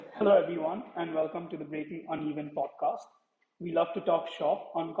Hello, everyone, and welcome to the Breaking Uneven podcast. We love to talk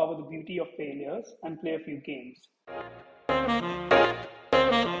shop, uncover the beauty of failures, and play a few games.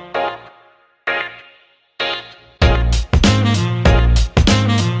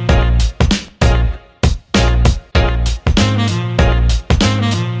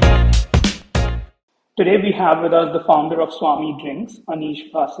 Today, we have with us the founder of Swami Drinks,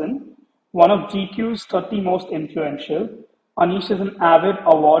 Aneesh Bhasin, one of GQ's 30 most influential. Anish is an avid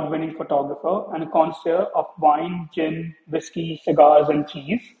award winning photographer and a connoisseur of wine, gin, whiskey, cigars, and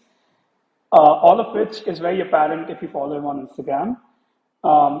cheese, all of which is very apparent if you follow him on Instagram.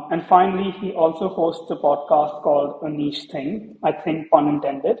 And finally, he also hosts a podcast called A Niche Thing, I think pun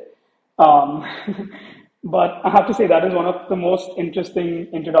intended. Um, but I have to say that is one of the most interesting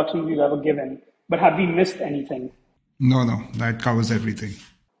introductions we've ever given. But have we missed anything? No, that covers everything.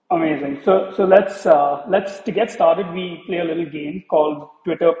 Amazing. So let's to get started. We play a little game called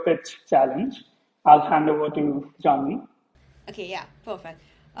Twitter Pitch Challenge. I'll hand over to Janvi. Okay, yeah, perfect.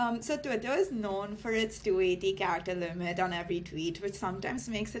 So Twitter is known for its 280 character limit on every tweet, which sometimes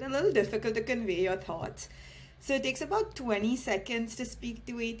makes it a little difficult to convey your thoughts. So it takes about 20 seconds to speak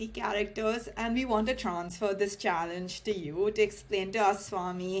 280 characters, and we want to transfer this challenge to you to explain to us,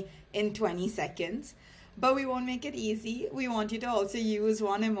 Swami, in 20 seconds. But we won't make it easy. We want you to also use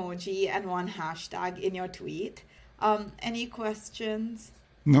one emoji and one hashtag in your tweet. Any questions?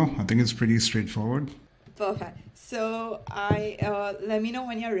 No, I think it's pretty straightforward. Perfect. So I let me know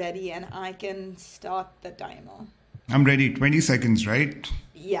when you're ready and I can start the timer. I'm ready. 20 seconds, right?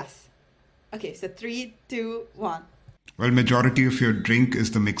 Yes. Okay, so 3, 2, 1. Well, majority of your drink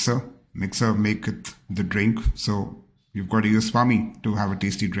is the mixer. Mixer make it the drink. So you've got to use Swami to have a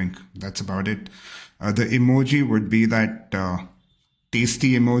tasty drink. That's about it. The emoji would be that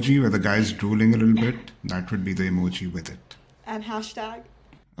tasty emoji where the guy's drooling a little bit. That would be the emoji with it. And hashtag?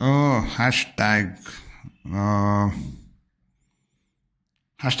 Oh, hashtag.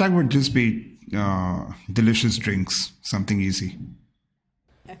 Hashtag would just be delicious drinks. Something easy.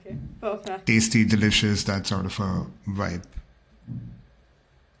 Okay, perfect. Tasty, delicious, that sort of a vibe.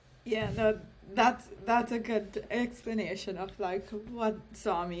 Yeah, no, that's a good explanation of like what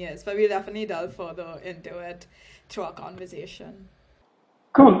Swami is, but we'll definitely delve further into it through our conversation.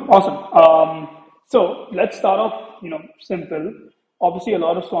 Cool, awesome. So let's start off, simple. Obviously, a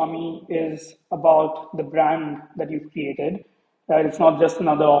lot of Swami is about the brand that you've created. Right? It's not just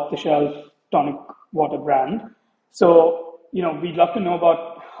another off-the-shelf tonic water brand. So, we'd love to know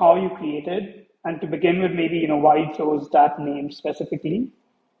about how you created, and to begin with, maybe why you chose that name specifically.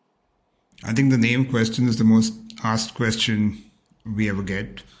 I think the name question is the most asked question we ever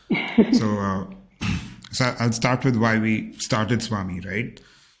get. So I'll start with why we started Swami, right?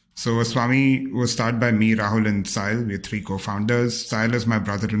 So Swami was started by me, Rahul, and Sahil. We're 3 co-founders. Sahil is my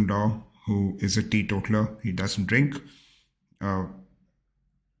brother-in-law, who is a teetotaler. He doesn't drink.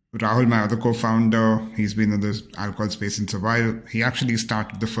 Rahul, my other co-founder, he's been in the alcohol space since a while. He actually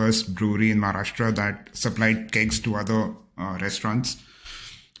started the first brewery in Maharashtra that supplied kegs to other restaurants.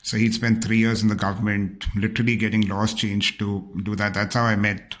 So he'd spent 3 years in the government, literally getting laws changed to do that. That's how I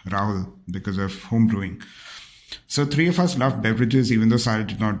met Rahul, because of home brewing. So 3 of us loved beverages, even though Sahil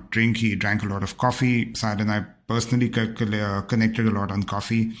did not drink. He drank a lot of coffee. Sahil and I personally connected a lot on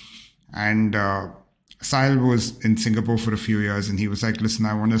coffee. And Sahil was in Singapore for a few years, and he was like, listen,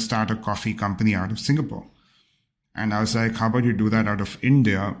 I want to start a coffee company out of Singapore. And I was like, how about you do that out of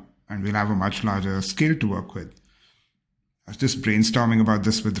India, and we'll have a much larger scale to work with. I was just brainstorming about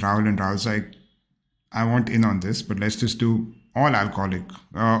this with Rahul, and Rahul's like, I want in on this, but let's just do all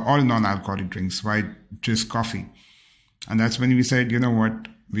non-alcoholic drinks. Why just coffee? And that's when we said, you know what?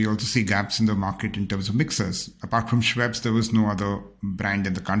 We also see gaps in the market in terms of mixers. Apart from Schweppes, there was no other brand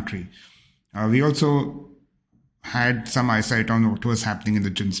in the country. We also had some eyesight on what was happening in the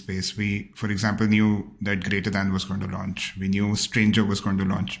gin space. We, for example, knew that Greater Than was going to launch. We knew Stranger was going to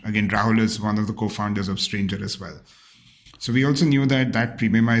launch. Again, Rahul is one of the co-founders of Stranger as well. So we also knew that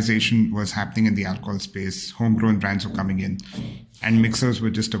premiumization was happening in the alcohol space. Homegrown brands were coming in, and mixers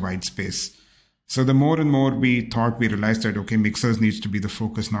were just a wide space. So the more and more we thought, we realized that, okay, mixers needs to be the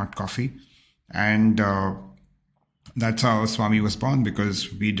focus, not coffee. And that's how Swami was born,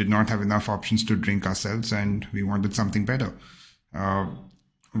 because we did not have enough options to drink ourselves, and we wanted something better.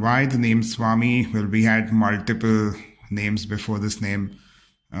 Why the name Swami? Well, we had multiple names before this name.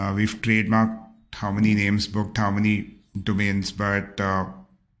 We've trademarked how many names, booked how many domains, but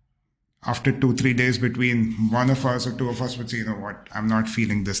after 2-3 days between one of us or 2 of us would say, you know what, I'm not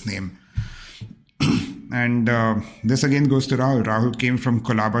feeling this name. And this again goes to Rahul. Rahul came from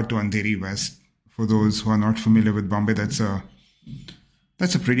Colaba to Andheri West. For those who are not familiar with Bombay, that's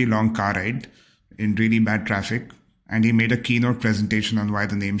That's a pretty long car ride in really bad traffic. And he made a keynote presentation on why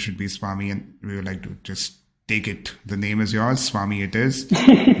the name should be Swami. And we were like, to just take it. The name is yours. Swami it is.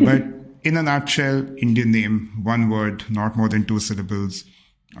 But in a nutshell, Indian name, one word, not more than 2 syllables.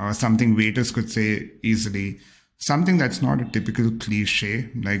 Something waiters could say easily. Something that's not a typical cliche,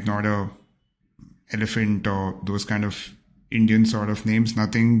 like not a elephant or those kind of Indian sort of names.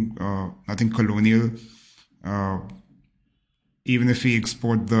 Nothing colonial. Even if we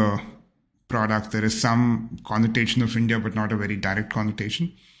export the product, there is some connotation of India, but not a very direct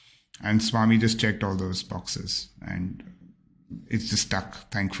connotation. And Swami just checked all those boxes, and it's just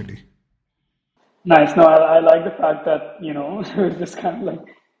stuck, thankfully. Nice. No, I like the fact that, it was just kind of like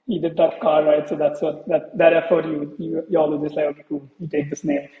he did that car ride, so that's what that effort you all were just like, okay, cool, you take this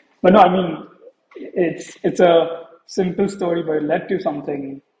name. But no, I mean, it's a simple story, but it led to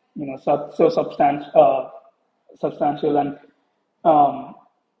something, so substantial. And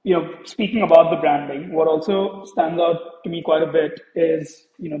speaking about the branding, what also stands out to me quite a bit is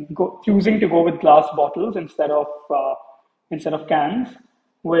choosing to go with glass bottles instead of cans,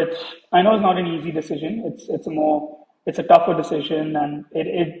 which I know is not an easy decision. It's a tougher decision, and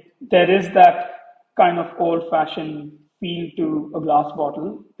there is that kind of old-fashioned feel to a glass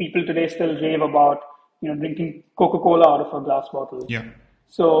bottle. People today still rave about drinking Coca-Cola out of a glass bottle. Yeah.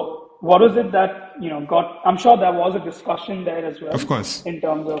 So what was it that got? I'm sure there was a discussion there as well. Of course. In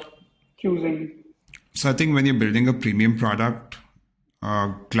terms of choosing. So I think when you're building a premium product,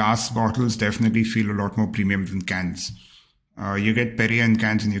 glass bottles definitely feel a lot more premium than cans. You get Perrier in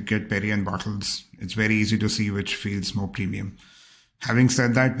cans and you get Perrier in bottles. It's very easy to see which feels more premium. Having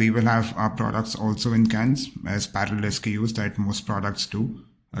said that, we will have our products also in cans as parallel SKUs that most products do.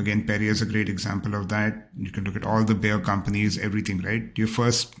 Again, Perrier is a great example of that. You can look at all the beer companies, everything, right? You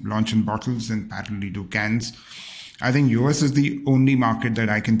first launch in bottles and parallelly do cans. I think US is the only market that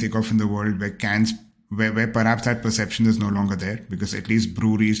I can think of in the world where cans, where perhaps that perception is no longer there, because at least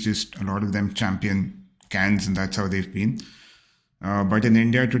breweries, just a lot of them champion cans, and that's how they've been. But in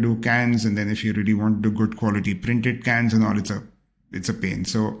India, to do cans, and then if you really want to do good quality printed cans and all, it's a pain.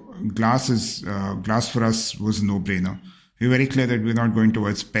 So glass for us was a no-brainer. We're very clear that we're not going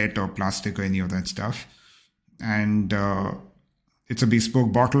towards PET or plastic or any of that stuff. And it's a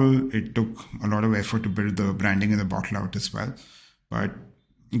bespoke bottle. It took a lot of effort to build the branding and the bottle out as well. But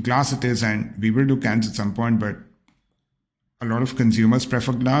glass it is, and we will do cans at some point, but a lot of consumers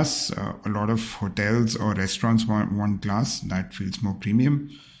prefer glass. A lot of hotels or restaurants want glass. That feels more premium.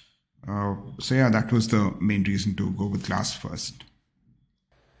 So yeah, that was the main reason to go with glass first.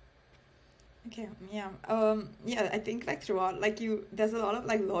 Okay, yeah. I think like throughout, there's a lot of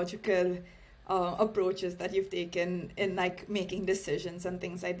logical approaches that you've taken in making decisions and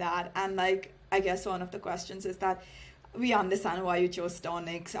things like that. And I guess one of the questions is that we understand why you chose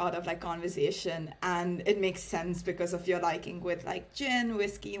tonics out of conversation, and it makes sense because of your liking with gin,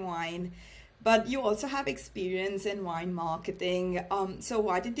 whiskey, wine. But you also have experience in wine marketing. So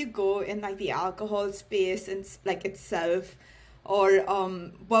why did you go in the alcohol space and itself? Or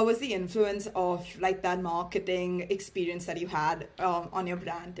what was the influence of that marketing experience that you had on your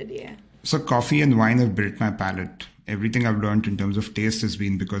brand today? So coffee and wine have built my palate. Everything I've learned in terms of taste has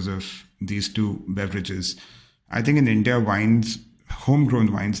been because of these two beverages. I think in India,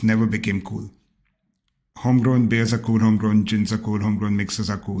 homegrown wines never became cool. Homegrown beers are cool, homegrown gins are cool, homegrown mixers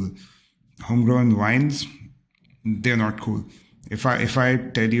are cool. Homegrown wines, they're not cool. If I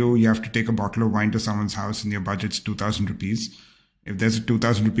tell you have to take a bottle of wine to someone's house and your budget's 2,000 rupees, if there's a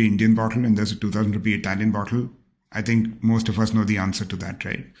 2,000 rupee Indian bottle and there's a 2,000 rupee Italian bottle, I think most of us know the answer to that,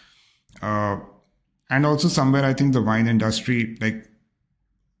 right? And also somewhere I think the wine industry,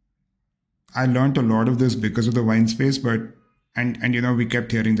 I learned a lot of this because of the wine space, and we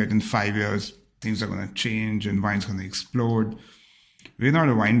kept hearing that in 5 years, things are going to change and wine's going to explode. We're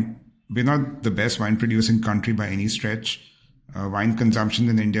not the best wine producing country by any stretch. Wine consumption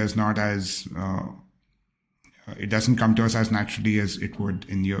in India is not as, it doesn't come to us as naturally as it would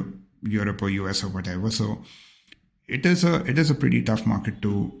in Europe or US or whatever. So it is a pretty tough market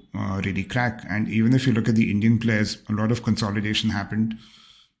to really crack. And even if you look at the Indian players, a lot of consolidation happened.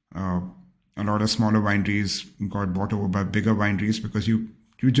 A lot of smaller wineries got bought over by bigger wineries because you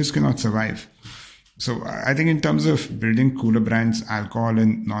just cannot survive. So I think in terms of building cooler brands, alcohol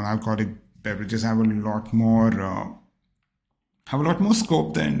and non-alcoholic beverages have a lot more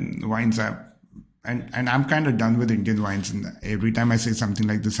scope than wines have. And I'm kind of done with Indian wines. And every time I say something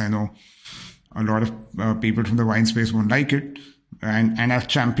like this, I know a lot of people from the wine space won't like it. And I've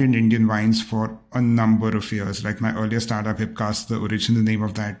championed Indian wines for a number of years. Like my earlier startup, Hipcast, the original name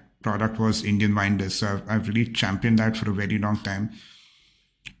of that product was Indian Wine List. So I've really championed that for a very long time.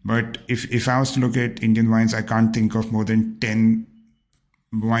 But if I was to look at Indian wines, I can't think of more than 10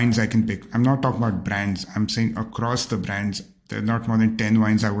 wines I can pick. I'm not talking about brands. I'm saying across the brands, there are not more than 10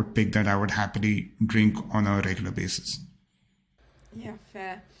 wines I would pick that I would happily drink on a regular basis. Yeah,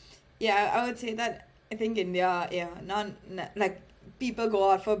 fair. Yeah, I would say that I think India, yeah, like people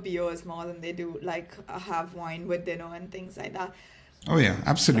go out for beers more than they do like have wine with dinner and things like that. Oh yeah,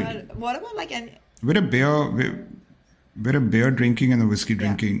 absolutely. But what about like any? We're a beer drinking and a whiskey Yeah.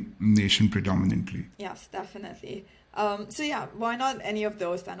 drinking nation predominantly. Yes, definitely. So yeah, why not any of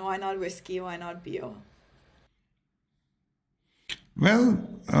those then? Why not whiskey? Why not beer? Well,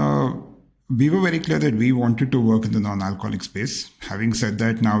 we were very clear that we wanted to work in the non-alcoholic space. Having said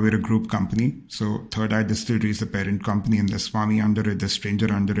that, now we're a group company. So Third Eye Distillery is the parent company, and there's Svami under it, there's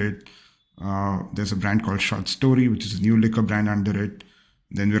Stranger under it. There's a brand called Short Story, which is a new liquor brand under it.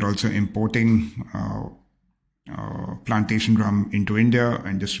 Then we're also importing plantation rum into India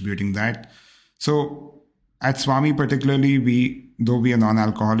and distributing that. So at Swami particularly, though we are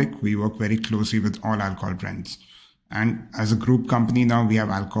non-alcoholic, we work very closely with all alcohol brands. And as a group company now, we have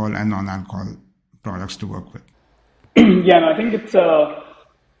alcohol and non-alcohol products to work with. Yeah, and I think it's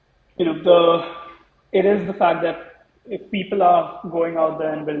it is the fact that if people are going out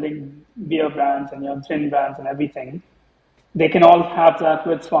there and building beer brands and gin brands and everything, they can all have that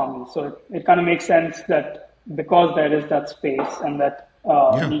with Swami. So it kind of makes sense that because there is that space and that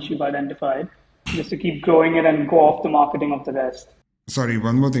niche you've identified, just to keep growing it and go off the marketing of the rest. Sorry,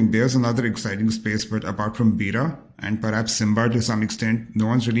 one more thing. Beer's another exciting space, but apart from Bira and perhaps Simba to some extent, no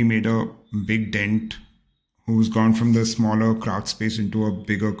one's really made a big dent who's gone from the smaller craft space into a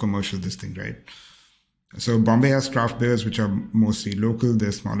bigger commercial this thing, right? So Bombay has craft beers, which are mostly local.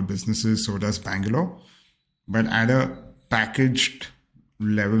 They're smaller businesses. So does Bangalore. But at a packaged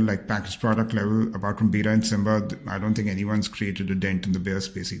level, like packaged product level, apart from Bira and Simba, I don't think anyone's created a dent in the beer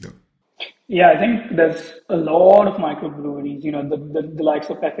space either. Yeah, I think there's a lot of microbreweries, the likes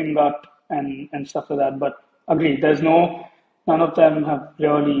of Effing Gut and stuff like that. But agree, none of them have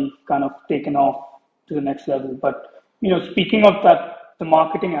really kind of taken off to the next level. But, speaking of that, the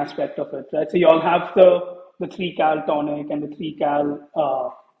marketing aspect of it, right? So you all have the 3 cal tonic and the 3 cal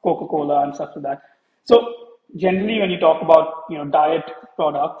Coca-Cola and stuff like that. So generally when you talk about, diet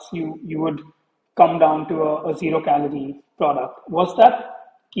products, you would come down to a 0 calorie product. Was that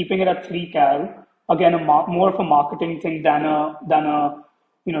keeping it at 3 cal again more of a marketing thing than a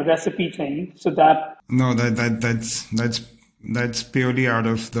recipe thing? So that no, that's purely out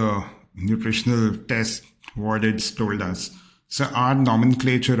of the nutritional test what it's told us. So our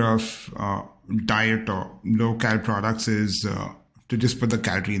nomenclature of diet or low cal products is to just put the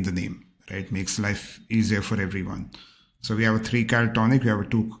calorie in the name, right? Makes life easier for everyone. So we have a 3 cal tonic, we have a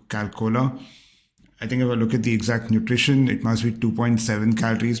 2 cal cola. I think if I look at the exact nutrition, it must be 2.7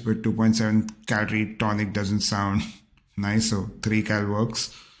 calories, but 2.7 calorie tonic doesn't sound nice. So 3 cal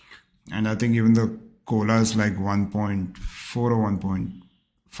works. And I think even the cola is like 1.4 or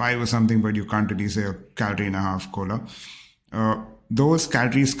 1.5 or something, but you can't really say a calorie and a half cola. Those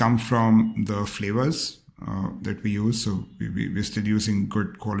calories come from the flavors that we use. So we're still using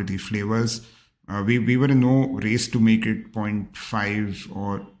good quality flavors. We were in no race to make it 0.5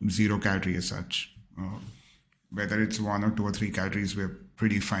 or 0 calorie as such. Whether it's 1 or 2 or 3 calories, we're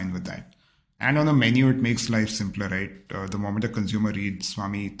pretty fine with that. And on the menu, it makes life simpler, right? The moment a consumer reads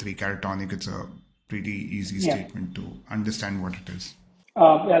Swami 3 cal tonic, it's a pretty easy statement to understand what it is.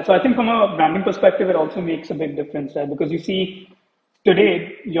 So I think from a branding perspective, it also makes a big difference, right? Because you see,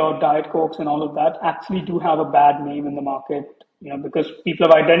 today, your Diet Cokes and all of that actually do have a bad name in the market, because people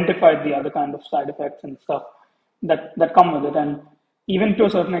have identified the other kind of side effects and stuff that come with it. And even to a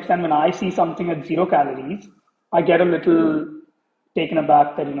certain extent, when I see something at 0 calories, I get a little taken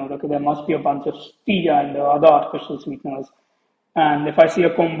aback that, okay, there must be a bunch of stevia and other artificial sweeteners. And if I see a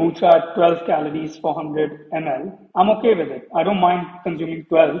kombucha at 12 calories for 100 ml, I'm okay with it. I don't mind consuming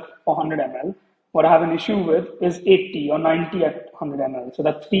 12 for 100 ml. What I have an issue with is 80 or 90 at 100 ml. So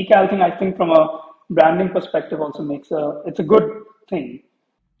that 3 cal thing, I think from a branding perspective also it's a good thing.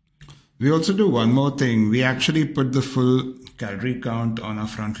 We also do one more thing. We actually put the full calorie count on our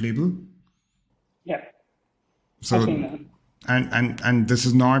front label. Yeah. So, and this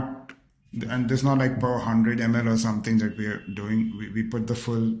is not like per 100 ml or something that we are doing. We put the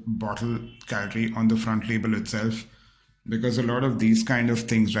full bottle calorie on the front label itself, because a lot of these kind of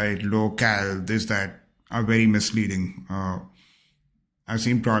things, right, low cal, this, that, are very misleading. I've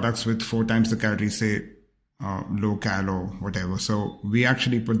seen products with 4 times the calories say low cal or whatever. So we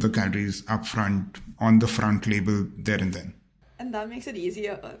actually put the calories up front on the front label there and then. And that makes it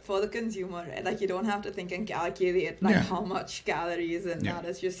easier for the consumer, right? Like you don't have to think and calculate like Yeah. how much calories and Yeah. that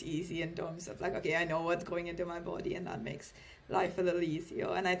is just easy in terms of like, okay, I know what's going into my body and that makes life a little easier.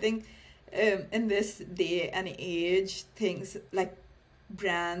 And I think in this day and age, things like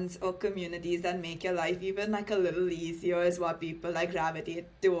brands or communities that make your life even like a little easier is what people like gravitate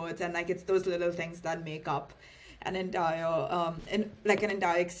towards, and like it's those little things that make up an entire like an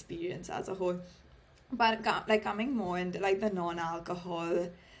entire experience as a whole. But like coming more into like the non-alcohol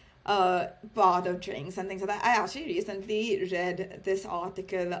part of drinks and things like that, I actually recently read this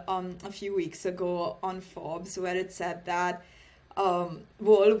article a few weeks ago on Forbes where it said that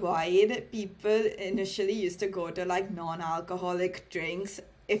worldwide people initially used to go to like non-alcoholic drinks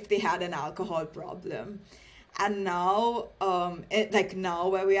if they had an alcohol problem. And now like now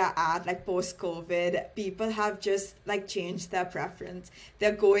where we are at like post COVID, people have just like changed their preference.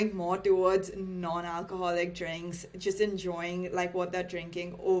 They're going more towards non-alcoholic drinks, just enjoying like what they're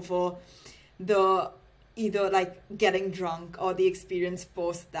drinking over the either like getting drunk or the experience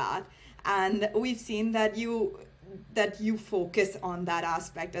post that. And we've seen that you focus on that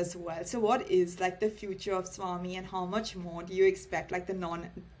aspect as well. So what is like the future of Swami, and how much more do you expect like the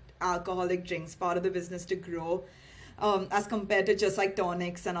non-alcoholic drinks part of the business to grow as compared to just like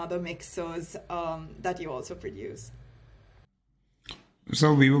tonics and other mixers that you also produce?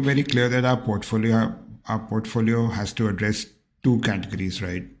 So we were very clear that our portfolio has to address two categories,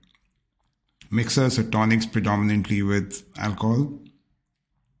 right? Mixers or tonics predominantly with alcohol.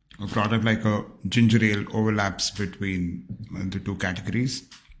 A product like a ginger ale overlaps between the two categories.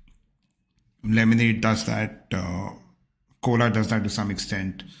 Lemonade does that. Cola does that to some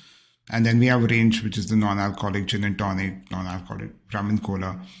extent. And then we have a range which is the non-alcoholic gin and tonic, non-alcoholic rum and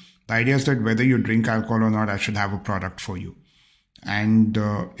cola. The idea is that whether you drink alcohol or not, I should have a product for you. And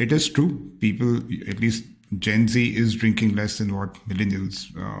it is true. People, at least Gen Z, is drinking less than what millennials,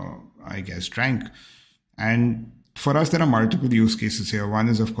 I guess, drank. And for us, there are multiple use cases here. One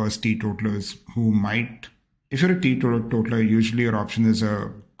is, of course, teetotalers who might, if you're a teetotaler, usually your option is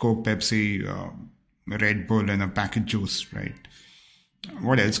a Coke, Pepsi, Red Bull, and a packet juice, right?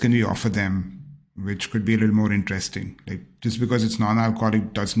 What else can we offer them, which could be a little more interesting? Like, just because it's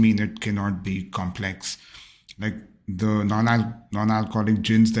non-alcoholic doesn't mean it cannot be complex. Like the non-alcoholic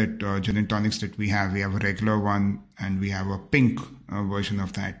gins that gin and tonics that we have a regular one and we have a pink version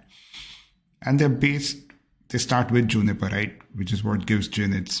of that. And they start with juniper, right? Which is what gives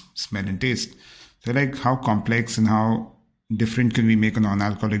gin its smell and taste. So like how complex and how different can we make a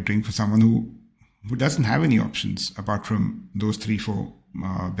non-alcoholic drink for someone who doesn't have any options apart from those 3-4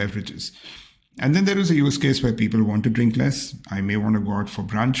 beverages. And then there is a use case where people want to drink less. I may want to go out for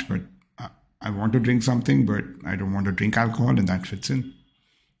brunch, but I want to drink something, but I don't want to drink alcohol, and that fits in.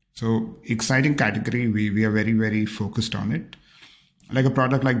 So exciting category. We are very, very focused on it. Like a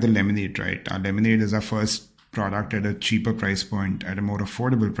product like the lemonade, right? Our lemonade is our first product at a cheaper price point, at a more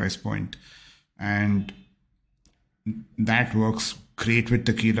affordable price point. And that works great with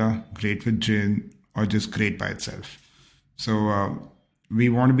tequila, great with gin, or just great by itself. So we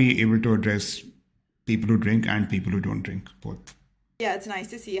want to be able to address people who drink and people who don't drink, both. Yeah, it's nice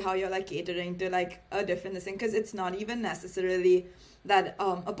to see how you're like catering to like a different thing, because it's not even necessarily that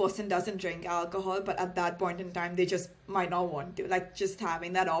a person doesn't drink alcohol, but at that point in time they just might not want to, like just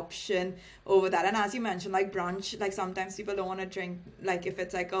having that option over that. And as you mentioned, like brunch, like sometimes people don't want to drink, like if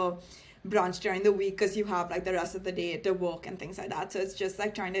it's like a brunch during the week because you have like the rest of the day to work and things like that. So it's just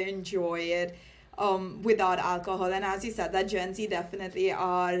like trying to enjoy it without alcohol. And as you said, that Gen Z definitely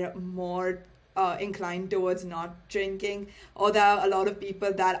are more inclined towards not drinking, or there are a lot of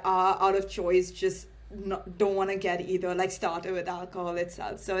people that are out of choice just don't want to get either like started with alcohol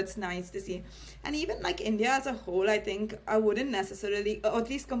itself. So it's nice to see. And even like India as a whole, I think I wouldn't necessarily, or at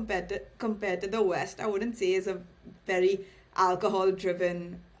least compared to the West, I wouldn't say is a very alcohol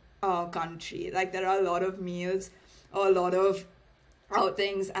driven country. Like there are a lot of meals or a lot of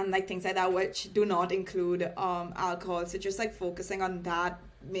outings and like things like that which do not include alcohol. So just like focusing on that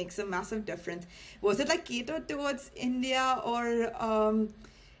makes a massive difference. Was it like catered towards India or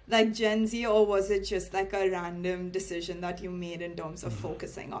like Gen Z, or was it just like a random decision that you made in terms of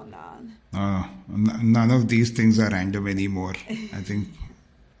focusing on that? None of these things are random anymore. I think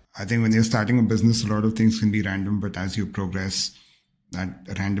when you're starting a business, a lot of things can be random, but as you progress, that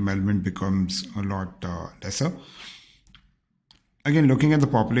random element becomes a lot lesser. Again, looking at the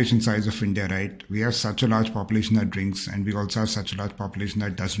population size of India, right? We have such a large population that drinks, and we also have such a large population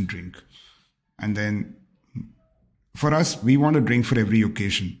that doesn't drink. And then for us, we want to drink for every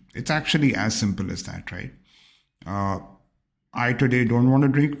occasion. It's actually as simple as that, right? I today don't want to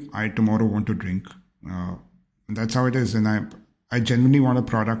drink. I tomorrow want to drink. That's how it is. And I genuinely want a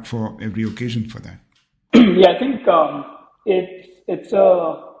product for every occasion for that. Yeah, I think it's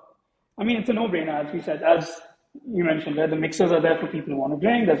a, I mean, it's a no-brainer, as we said. As you mentioned, right? The mixers are there for people who want to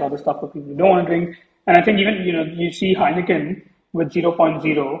drink. There's other stuff for people who don't want to drink. And I think even, you see Heineken with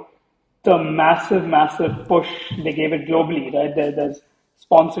 0.0, the massive, massive push they gave it globally, right? There's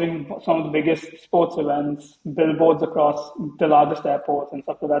sponsoring some of the biggest sports events, billboards across the largest airports and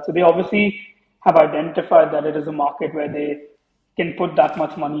stuff like that. So they obviously have identified that it is a market where they can put that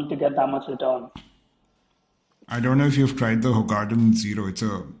much money to get that much return. I don't know if you've tried the Hogarden Zero.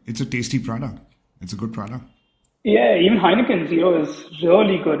 It's a tasty product. It's a good product. Yeah, even Heineken Zero is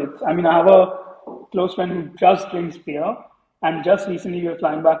really good. I mean, I have a close friend who just drinks beer, and just recently we were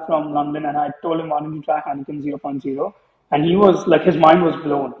flying back from London, and I told him, why don't you try Heineken 0.0? And he was like, his mind was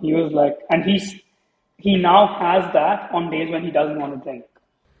blown. He was like, and he now has that on days when he doesn't want to drink.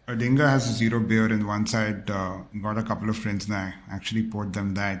 Adinga has a zero beer, and once I'd got a couple of friends and I actually poured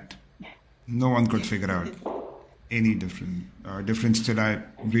them that. No one could figure out any difference till I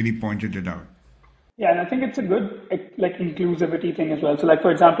really pointed it out. Yeah, and I think it's a good like inclusivity thing as well. So, like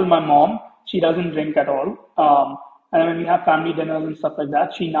for example, my mom, she doesn't drink at all, and when we have family dinners and stuff like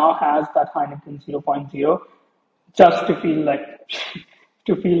that, she now has that Heineken 0.0 just to feel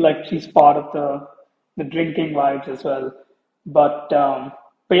like she's part of the drinking vibes as well. But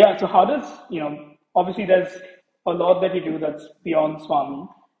yeah, so how does obviously there's a lot that you do that's beyond Swami,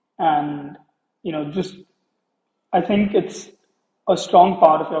 and just I think it's a strong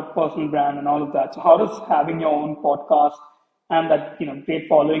part of your personal brand and all of that. So how does having your own podcast and that great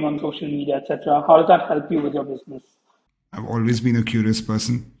following on social media, etc., how does that help you with your business? I've always been a curious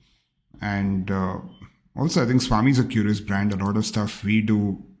person, and also I think Swami's a curious brand. A lot of stuff we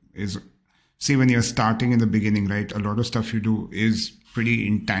do is, see, when you're starting in the beginning, right? A lot of stuff you do is pretty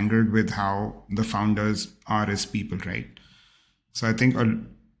entangled with how the founders are as people, right? So I think, and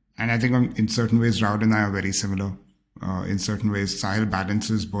I think in certain ways, Rahul and I are very similar. In certain ways, Sahil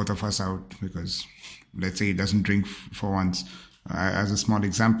balances both of us out because, let's say, he doesn't drink for once, as a small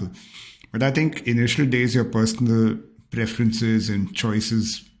example. But I think initial days, your personal preferences and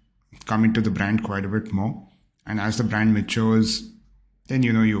choices come into the brand quite a bit more. And as the brand matures, then,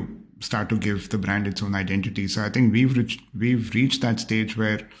 you start to give the brand its own identity. So I think we've reached that stage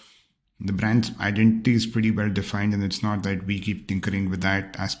where the brand's identity is pretty well defined, and it's not that we keep tinkering with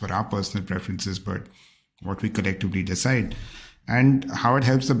that as per our personal preferences, but what we collectively decide. And how it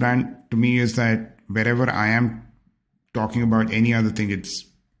helps the brand to me is that wherever I am talking about any other thing, it's,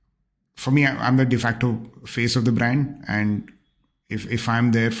 for me, I'm the de facto face of the brand. And if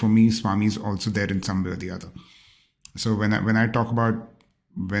I'm there, for me, Swami is also there in some way or the other. So when I talk about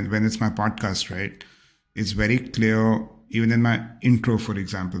when it's my podcast, right, it's very clear, even in my intro, for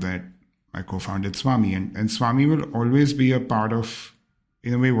example, that I co-founded Svami, and Svami will always be a part of,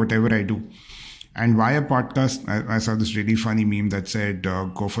 in a way, whatever I do. And why a podcast? I saw this really funny meme that said,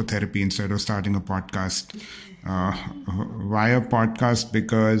 go for therapy instead of starting a podcast. Why a podcast?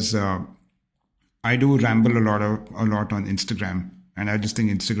 Because I do ramble a lot on Instagram, and I just think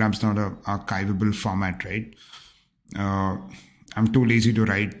Instagram's not an archivable format, right? I'm too lazy to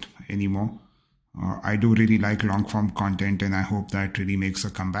write anymore. I do really like long form content, and I hope that really makes a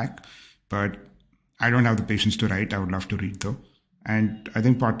comeback. But I don't have the patience to write. I would love to read though. And I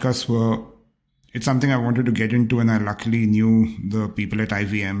think podcasts it's something I wanted to get into, and I luckily knew the people at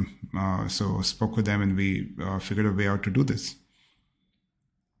IVM. So spoke with them, and we figured a way out to do this.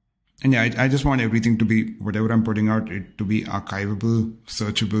 And yeah, I just want everything to be, whatever I'm putting out, it to be archivable,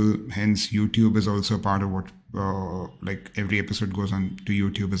 searchable. Hence, YouTube is also a part of what, like every episode goes on to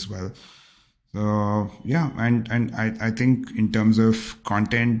YouTube as well. So yeah, and I think in terms of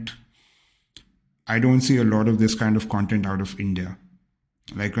content, I don't see a lot of this kind of content out of India.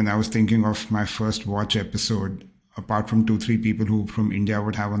 Like when I was thinking of my first watch episode, apart from 2-3 people who from India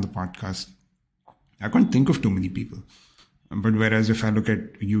would have on the podcast, I can't think of too many people. But whereas if I look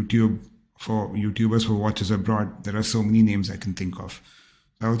at YouTube, for YouTubers who watches abroad, there are so many names I can think of.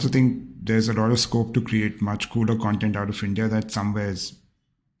 I also think there's a lot of scope to create much cooler content out of India that somewhere is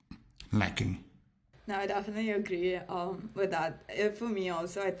lacking. No, I definitely agree with that. For me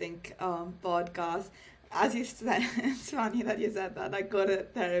also, I think podcasts, as you said, it's funny that you said that, like go to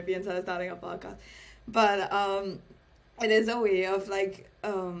therapy instead of starting a podcast. But it is a way of like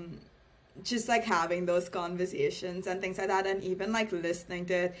just like having those conversations and things like that, and even like listening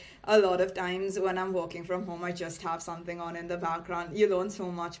to it. A lot of times when I'm working from home, I just have something on in the background. You learn so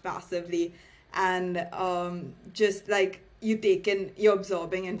much passively, and just like you're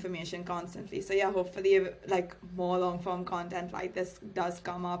absorbing information constantly. So yeah, hopefully like more long form content like this does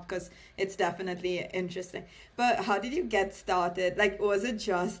come up, because it's definitely interesting. But how did you get started? Like, was it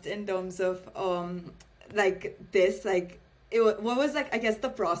just in terms of like this, like what was, like, I guess, the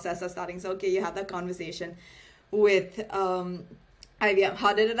process of starting? So okay, you had that conversation with IBM.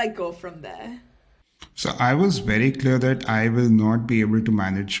 How did it like go from there? So I was very clear that I will not be able to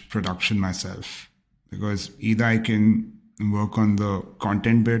manage production myself, because either I can work on the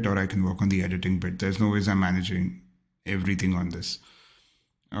content bit or I can work on the editing bit. There's no ways I'm managing everything on this.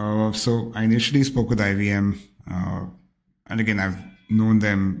 So I initially spoke with IVM, and again, I've known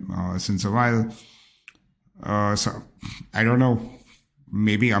them since a while. So I don't know,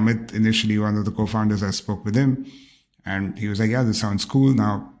 maybe Amit, initially one of the co-founders, I spoke with him and he was like, yeah, this sounds cool.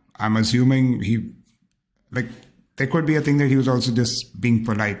 Now I'm assuming there could be a thing that he was also just being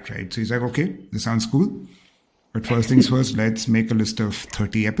polite, right? So he's like, okay, this sounds cool. But first things first, let's make a list of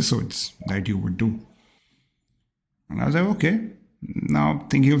 30 episodes that you would do. And I was like, okay. Now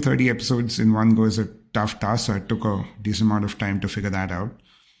thinking of 30 episodes in one go is a tough task. So it took a decent amount of time to figure that out.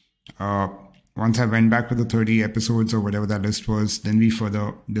 Once I went back with the 30 episodes or whatever that list was, then we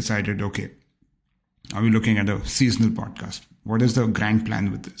further decided, okay, are we looking at a seasonal podcast? What is the grand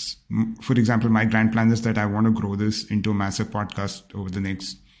plan with this? For example, my grand plan is that I want to grow this into a massive podcast over the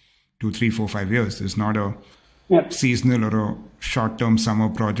next 2, 3, 4, 5 years. It's not a seasonal or a short-term summer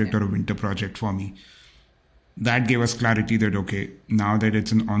project or a winter project for me. That gave us clarity that, okay, now that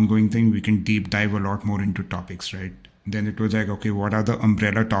it's an ongoing thing, we can deep dive a lot more into topics, right? Then it was like, okay, what are the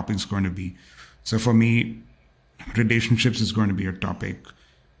umbrella topics going to be? So for me, relationships is going to be a topic.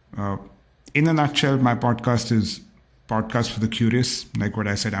 In a nutshell, my podcast is podcast for the curious. Like what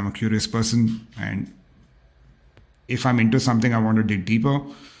I said, I'm a curious person. And if I'm into something, I want to dig deeper.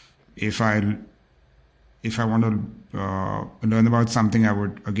 If I want to learn about something, I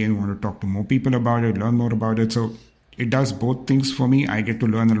would, again, want to talk to more people about it, learn more about it. So it does both things for me. I get to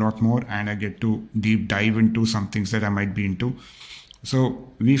learn a lot more and I get to deep dive into some things that I might be into. So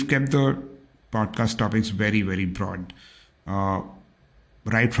we've kept the podcast topics very, very broad.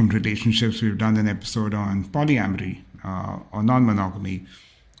 Right from relationships, we've done an episode on polyamory or non-monogamy.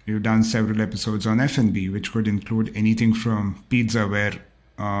 We've done several episodes on F&B, which could include anything from pizza, where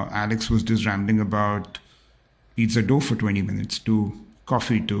Alex was just rambling about pizza dough for 20 minutes, to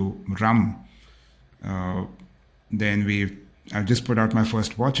coffee, to rum. Then I've just put out my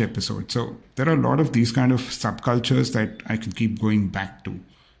first watch episode. So there are a lot of these kind of subcultures that I can keep going back to.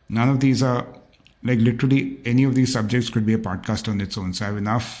 None of these are, like, literally any of these subjects could be a podcast on its own. So I have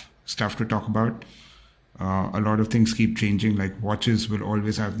enough stuff to talk about. A lot of things keep changing, like watches will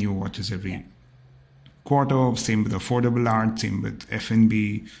always have new watches every quarter. Same with affordable art, same with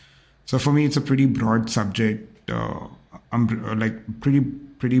F&B. So for me, it's a pretty broad subject,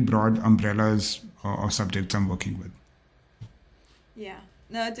 pretty broad umbrellas or subjects I'm working with. Yeah,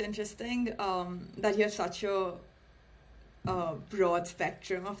 no, it's interesting that you have such a broad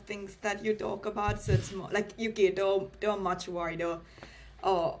spectrum of things that you talk about. So it's more like you cater to a much wider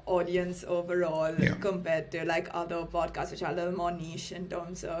audience overall, compared to like other podcasts which are a little more niche in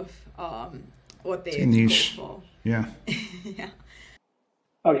terms of what they go for. Yeah. Yeah.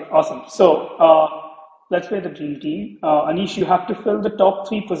 Okay, awesome. So let's play the dream team. Aneesh, you have to fill the top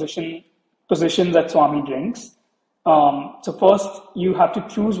 3 positions at Swami Drinks. So first, you have to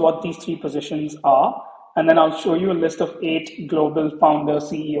choose what these 3 positions are, and then I'll show you a list of 8 global founders,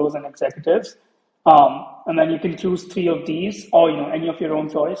 CEOs, and executives. And then you can choose 3 of these, or any of your own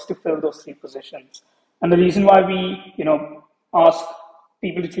choice, to fill those 3 positions. And the reason why we ask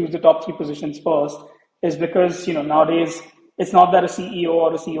people to choose the top 3 positions first is because nowadays it's not that a CEO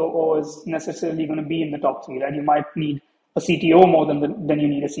or a COO is necessarily going to be in the top 3, right? You might need a CTO more than you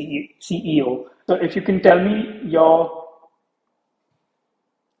need a CEO. So if you can tell me your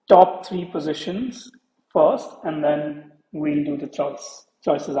top 3 positions first, and then we'll do the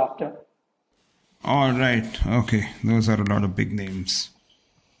choices after. All right. Okay. Those are a lot of big names.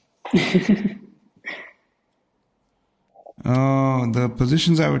 The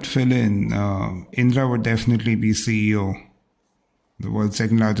positions I would fill in, Indra would definitely be CEO. The world's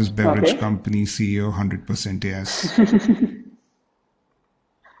second largest beverage company, CEO, 100% yes.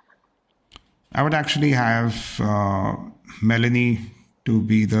 I would actually have Melanie to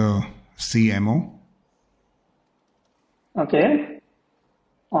be the CMO. Okay.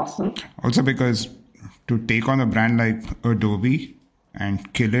 Awesome. Also because to take on a brand like Adobe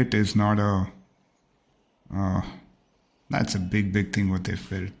and kill it is not that's a big, big thing what they've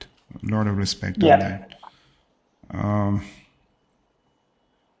built. A lot of respect on that.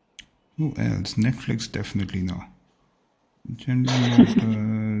 Who else? Netflix, definitely no. General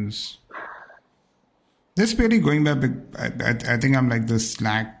Motors. This really going back. I think I'm like the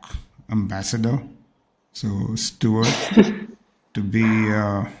Slack ambassador. So Stuart to be.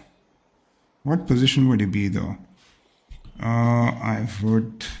 What position would he be though? I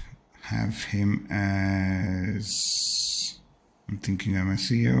would have him as. I'm thinking I'm a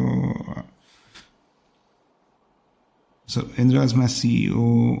CEO. So Indra's my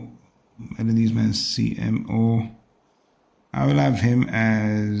CEO. Melanie's my CMO. I will have him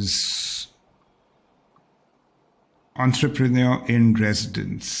as entrepreneur in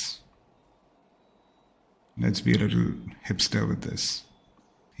residence. Let's be a little hipster with this.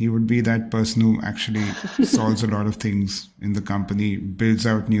 He would be that person who actually solves a lot of things in the company, builds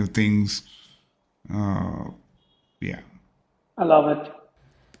out new things. Yeah. I love it.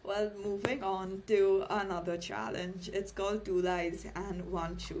 Well, moving on to another challenge. It's called Two Lies and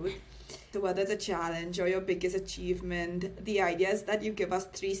One Truth. So, whether it's a challenge or your biggest achievement, the idea is that you give us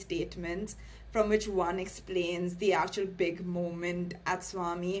three statements from which one explains the actual big moment at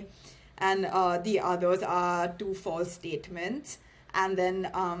Swami, and the others are two false statements. And then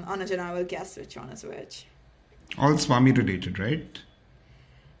Anuj and I will guess which one is which. All Swami related, right?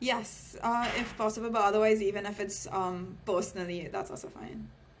 Yes, if possible, but otherwise, even if it's personally, that's also fine.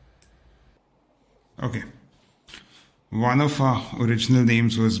 Okay. One of our original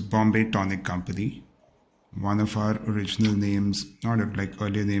names was Bombay Tonic Company. One of our original names, not like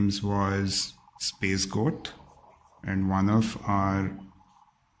earlier names, was Space Goat. And one of our,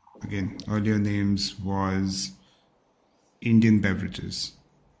 again, earlier names was Indian Beverages.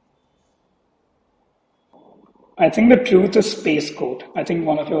 I think the truth is Space Goat. I think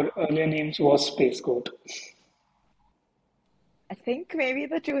one of your earlier names was Space Goat. I think maybe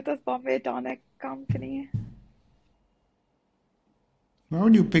the truth is Bombay Tonic Company. Why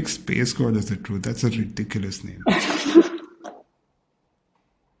would you pick Space Goat as the truth? That's a ridiculous name.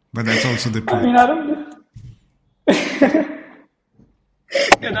 But that's also the truth. I mean, I don't.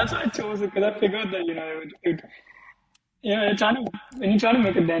 Yeah, that's why I chose it because I figured that you're trying to when you're trying to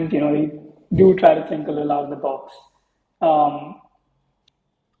make a dent, you do try to think a little out of the box. Um,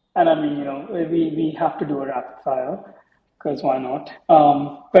 and I mean, we have to do a rapid fire because why not?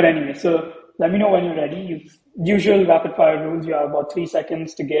 But anyway, so let me know when you're ready. Usual rapid fire rules: you have about 3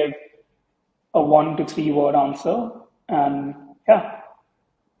 seconds to give a 1 to 3 word answer, and yeah.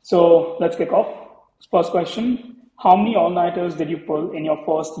 So let's kick off. First question: how many all-nighters did you pull in your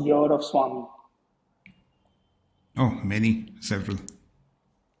first year of Swami? Oh, many, several.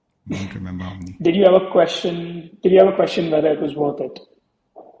 I don't remember how many. Did you have a question? Did you have a question whether it was worth it?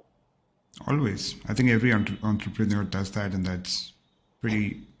 Always. I think every entrepreneur does that, and that's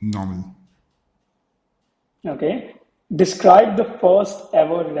pretty normal. Okay. Describe the first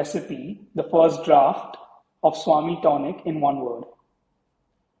ever recipe, the first draft of Swami Tonic in one word.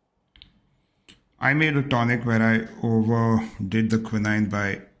 I made a tonic where I overdid the quinine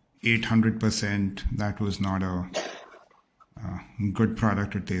by 800%. That was not a good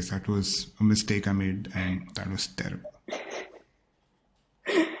product to taste. That was a mistake I made, and that was terrible.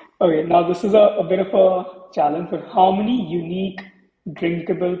 Okay, now this is a bit of a challenge, but how many unique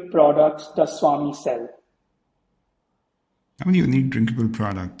drinkable products does Swami sell? How many unique drinkable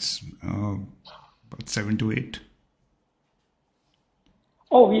products? About 7 to 8.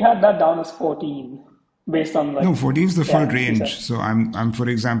 Oh, we had that down as 14 based on No, 14 is the full you range. said. So I'm for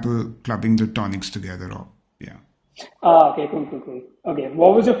example clubbing the tonics together. Or yeah, Okay, cool. Okay,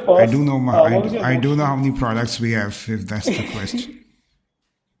 what was your I first? do know What was your I do know emotion? how many products we have. If that's the question.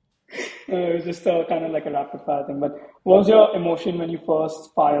 It was just kind of like a rapid fire thing. But what was your emotion when you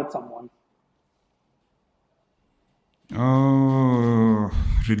first fired someone? Oh,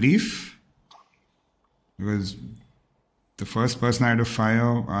 relief. Because the first person I had to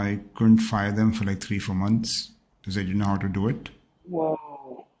fire, I couldn't fire them for like 3-4 months because I didn't know how to do it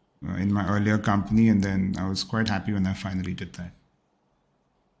Whoa. in my earlier company, and then I was quite happy when I finally did that.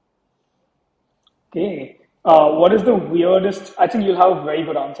 Okay. What is the weirdest? I think you'll have a very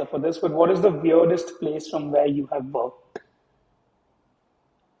good answer for this, but what is the weirdest place from where you have worked?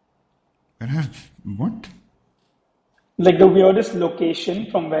 But I have what? Like the weirdest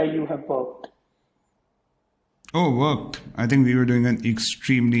location from where you have worked. Oh, worked. I think we were doing an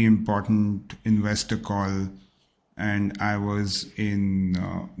extremely important investor call, and I was in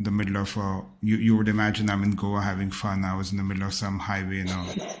the middle of you would imagine I'm in Goa having fun. I was in the middle of some highway in a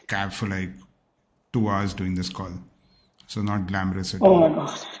cab for like 2 hours doing this call. So not glamorous at Oh all. my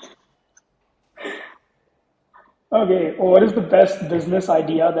God. Okay. What is the best business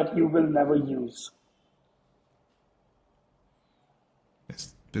idea that you will never use?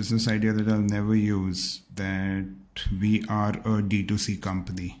 business idea that I'll never use, that we are a D2C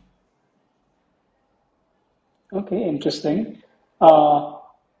company. Okay, interesting. Uh,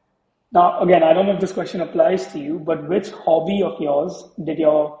 Now, again, I don't know if this question applies to you, but which hobby of yours did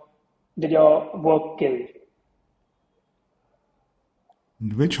your work kill?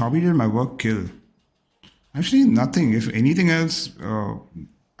 Which hobby did my work kill? Actually, nothing. If anything else,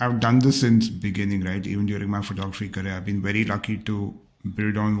 I've done this since beginning, right? Even during my photography career, I've been very lucky to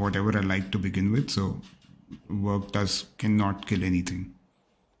build on whatever I like to begin with. So work cannot kill anything.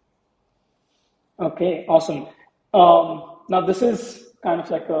 Okay, awesome. Now this is kind of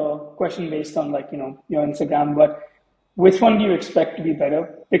like a question based on your Instagram, but which one do you expect to be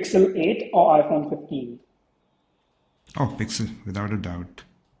better, Pixel 8 or iPhone 15? Oh, Pixel, without a doubt.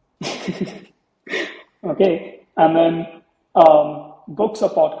 Okay, and then books or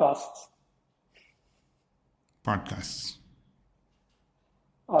podcasts? Podcasts.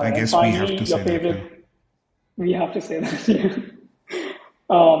 All I right, and guess we have finally, to your say that now. favorite. We have to say that. Yeah.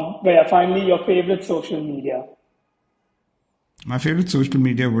 But yeah, finally, your favorite social media. My favorite social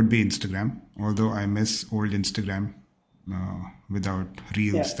media would be Instagram, although I miss old Instagram. Without Yeah.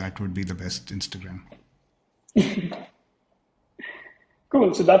 Reels, that would be the best Instagram.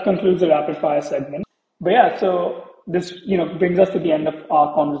 Cool. So that concludes the rapid fire segment. But yeah, so this brings us to the end of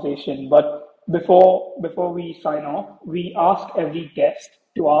our conversation. But before we sign off, we ask every guest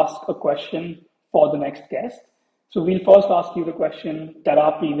to ask a question for the next guest. So we'll first ask you the question that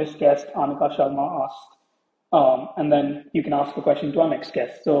our previous guest Anika Sharma asked, and then you can ask the question to our next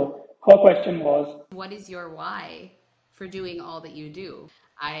guest. So her question was, What is your why for doing all that you do?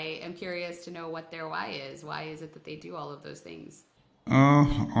 I am curious to know what their why is. Why is it that they do all of those things?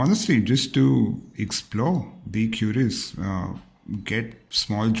 Honestly, just to explore, be curious, get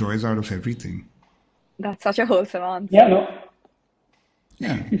small joys out of everything. That's such a wholesome yeah, answer. no,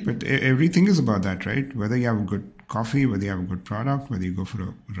 Yeah, but everything is about that, right? Whether you have a good coffee, whether you have a good product, whether you go for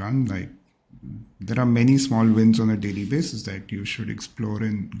a run, like there are many small wins on a daily basis that you should explore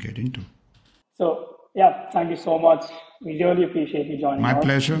and get into. so yeah, thank you so much. We really appreciate you My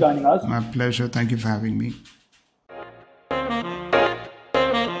pleasure. joining us. My pleasure. Thank you for having me.